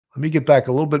Let me get back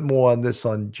a little bit more on this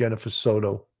on Jennifer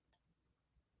Soto.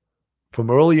 From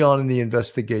early on in the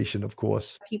investigation, of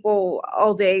course. People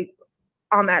all day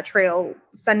on that trail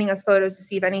sending us photos to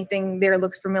see if anything there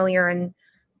looks familiar and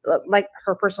like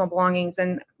her personal belongings,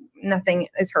 and nothing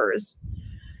is hers.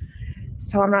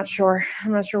 So I'm not sure.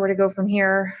 I'm not sure where to go from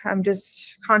here. I'm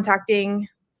just contacting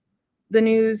the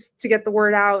news to get the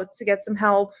word out, to get some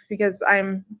help, because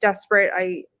I'm desperate.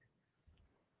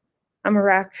 I'm a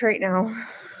wreck right now.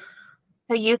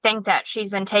 So you think that she's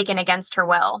been taken against her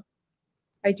will?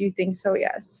 I do think so,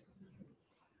 yes.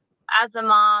 As a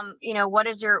mom, you know,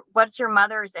 what's your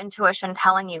mother's intuition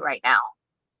telling you right now?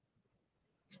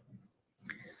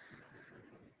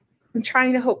 I'm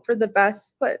trying to hope for the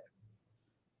best, but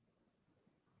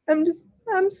I'm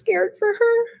scared for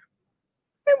her.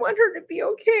 I want her to be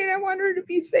okay, and I want her to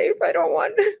be safe. I don't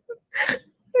want her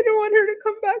to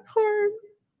come back harmed.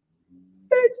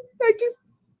 I just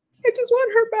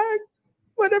want her back.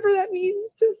 Whatever that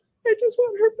means, I just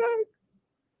want her back.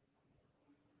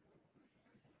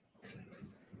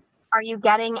 Are you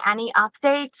getting any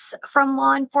updates from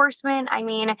law enforcement? I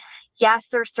mean, yes,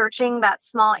 they're searching that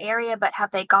small area, but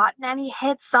have they gotten any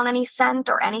hits on any scent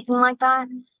or anything like that?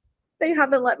 They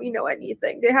haven't let me know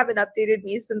anything. They haven't updated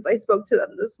me since I spoke to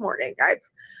them this morning. I've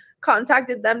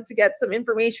contacted them to get some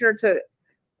information or to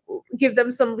give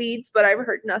them some leads, but I've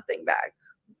heard nothing back.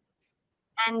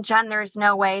 And Jen, there's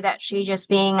no way that she, just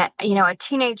being, you know, a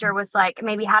teenager, was like,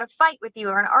 maybe had a fight with you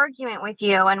or an argument with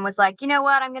you and was like, you know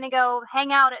what, I'm going to go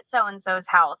hang out at so-and-so's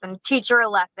house and teach her a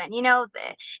lesson. You know,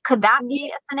 could that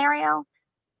be a scenario?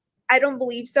 I don't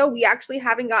believe so. We actually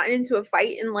haven't gotten into a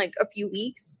fight in like a few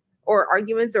weeks, or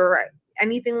arguments or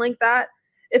anything like that.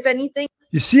 If anything.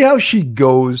 You see how she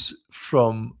goes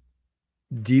from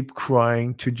deep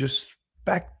crying to just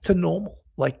back to normal,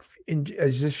 like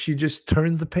as if she just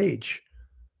turned the page.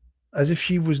 As if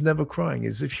she was never crying,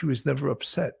 as if she was never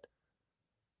upset.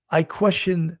 I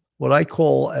question what I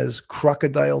call as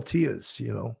crocodile tears,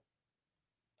 you know.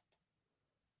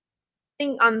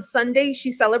 On Sunday,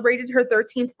 she celebrated her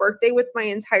 13th birthday with my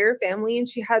entire family, and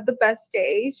she had the best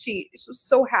day. She was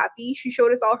so happy. She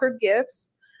showed us all her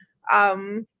gifts.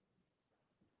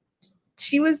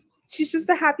 She's just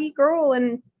a happy girl,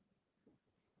 and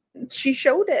she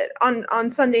showed it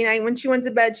on Sunday night when she went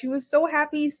to bed. She was so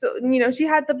happy. So, you know, she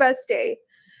had the best day.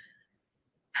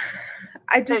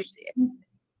 I just,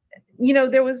 you know,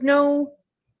 there was no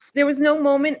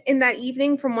moment in that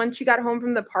evening from when she got home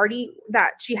from the party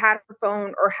that she had her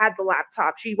phone or had the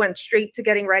laptop. She went straight to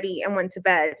getting ready and went to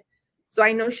bed. So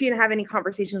I know she didn't have any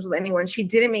conversations with anyone. She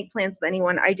didn't make plans with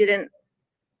anyone. I didn't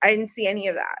see any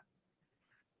of that.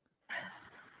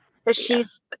 So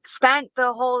she's spent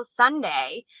the whole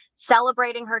Sunday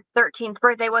celebrating her 13th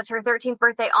birthday. Was her 13th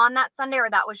birthday on that Sunday, or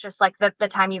that was just like the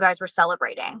time you guys were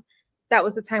celebrating? That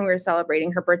was the time we were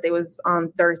celebrating. Her birthday was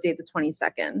on Thursday, the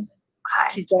 22nd.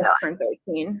 Okay, she just turned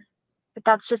 13. But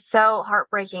that's just so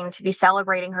heartbreaking to be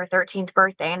celebrating her 13th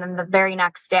birthday, and then the very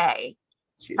next day,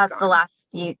 that's gone. The last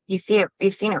you've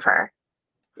seen of her.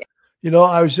 Yeah. You know,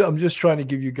 I'm just trying to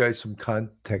give you guys some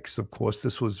context. Of course,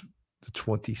 this was the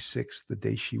 26th, the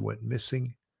day she went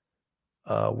missing.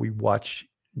 We watched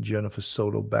Jennifer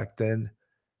Soto back then,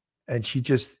 and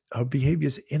her behavior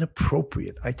is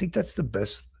inappropriate. I think that's the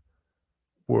best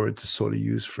word to sort of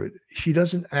use for it. She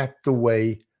doesn't act the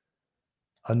way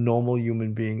a normal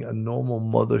human being, a normal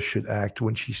mother should act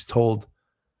when she's told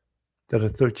that a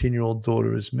 13-year-old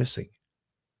daughter is missing.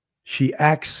 She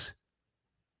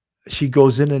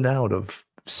goes in and out of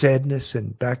sadness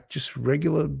and back just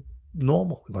regular,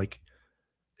 normal. Like,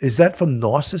 is that from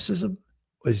narcissism?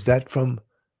 Or is that from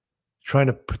trying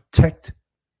to protect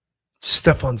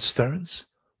Stephan Sterns?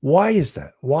 Why is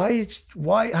that?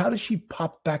 How does she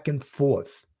pop back and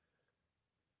forth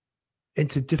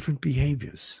into different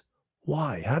behaviors?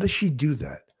 Why? How does she do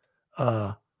that?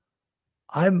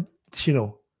 When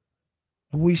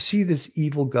we see this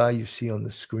evil guy you see on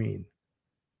the screen,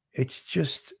 it's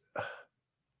just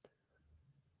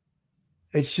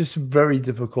very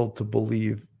difficult to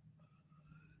believe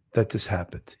that this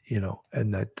happened,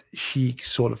 and that she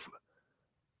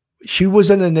was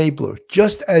an enabler,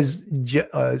 just as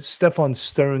Stephan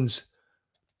Sterns,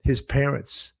 his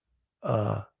parents,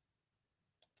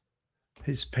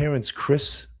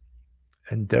 Chris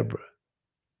and Deborah,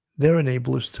 they're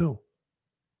enablers too.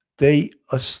 They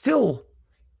are still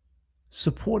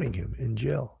supporting him in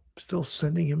jail, still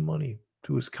sending him money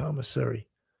to his commissary.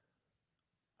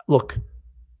 Look,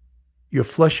 your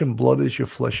flesh and blood is your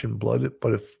flesh and blood,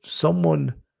 but if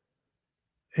someone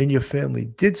in your family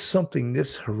did something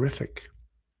this horrific,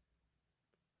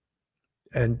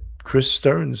 and Chris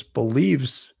Sterns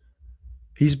believes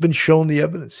He's been shown the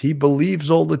evidence. He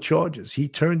believes all the charges. He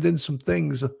turned in some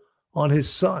things on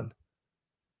his son.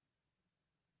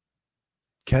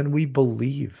 Can we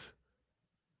believe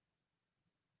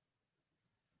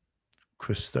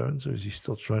Chris Sterns, or is he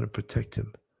still trying to protect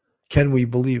him? Can we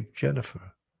believe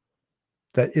Jennifer?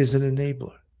 That is an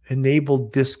enabler.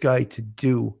 Enabled this guy to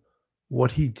do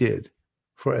what he did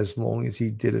for as long as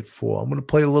he did it for. I'm going to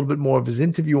play a little bit more of his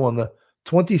interview on the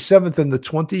 27th and the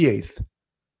 28th.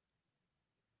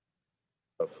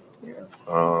 Yeah.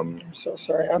 I'm so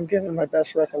sorry. I'm giving my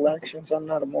best recollections. I'm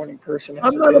not a morning person.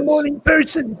 I'm not a morning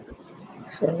person.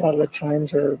 So a lot of the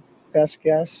times are best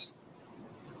guess.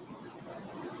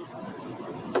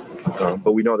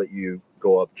 But we know that you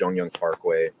go up Jongyang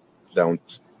Parkway down.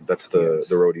 That's the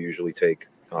road you usually take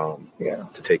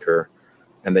to take her.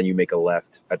 And then you make a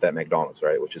left at that McDonald's,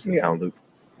 right? Which is the town loop.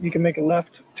 You can make a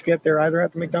left to get there either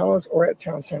at the McDonald's or at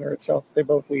town center itself. They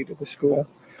both lead to the school.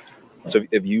 So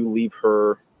if you leave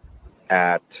her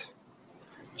at,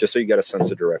 just so you get a sense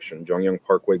of direction, Jongyang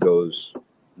Parkway goes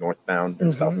northbound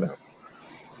and southbound.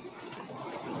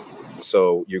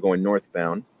 So you're going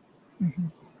northbound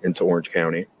into Orange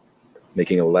County,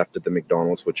 making a left at the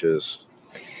McDonald's, which is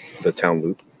the town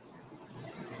loop.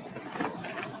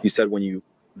 You said when you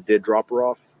did drop her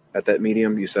off at that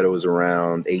medium, you said it was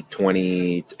around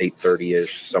 8:20,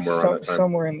 8:30-ish, somewhere around that time.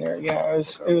 Somewhere in there, yeah.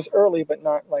 It was early, but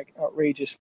not like outrageous.